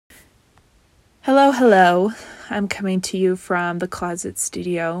Hello, hello. I'm coming to you from the closet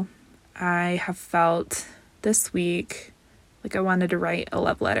studio. I have felt this week like I wanted to write a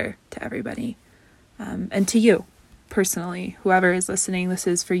love letter to everybody, and to you personally. Whoever is listening, this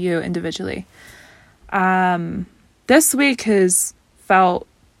is for you individually. This week has felt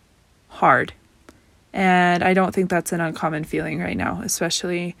hard, and I don't think that's an uncommon feeling right now,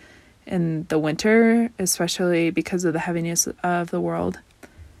 especially in the winter, especially because of the heaviness of the world.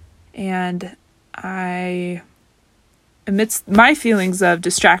 And amidst my feelings of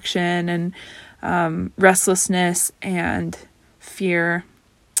distraction and restlessness and fear,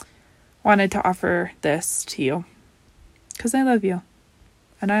 wanted to offer this to you because I love you,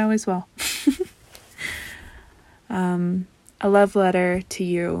 and I always will. A love letter to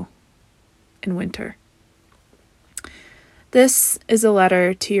you in winter. This is a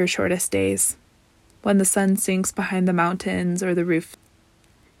letter to your shortest days, when the sun sinks behind the mountains or the roof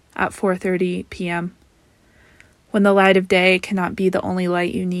at 4:30 p.m., when the light of day cannot be the only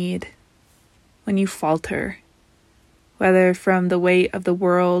light you need, when you falter, whether from the weight of the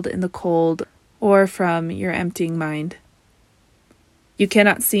world in the cold or from your emptying mind. You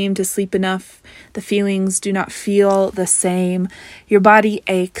cannot seem to sleep enough, the feelings do not feel the same, your body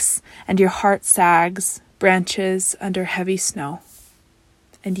aches and your heart sags, branches under heavy snow.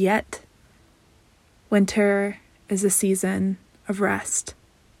 And yet, winter is a season of rest.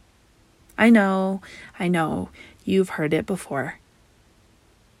 I know, you've heard it before.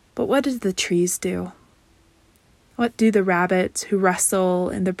 But what do the trees do? What do the rabbits who rustle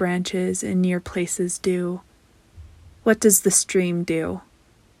in the branches in near places do? What does the stream do?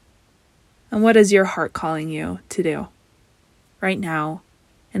 And what is your heart calling you to do? Right now,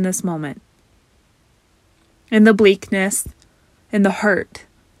 in this moment. In the bleakness, in the hurt,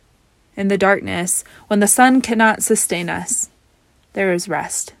 in the darkness, when the sun cannot sustain us, there is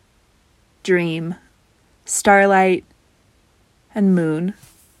rest. Dream, starlight, and moon.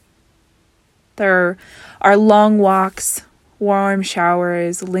 There are long walks, warm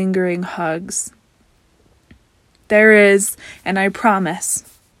showers, lingering hugs. There is, and I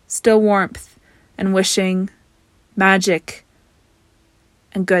promise, still warmth and wishing, magic,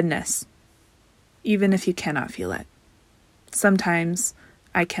 and goodness, even if you cannot feel it. Sometimes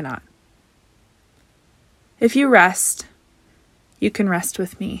I cannot. If you rest, you can rest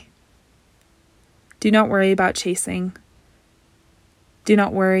with me. Do not worry about chasing. Do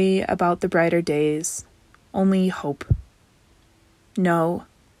not worry about the brighter days. Only hope. No.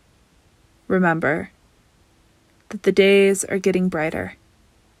 Remember that the days are getting brighter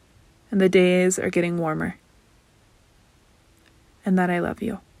and the days are getting warmer. And that I love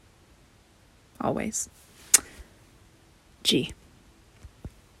you. Always. G.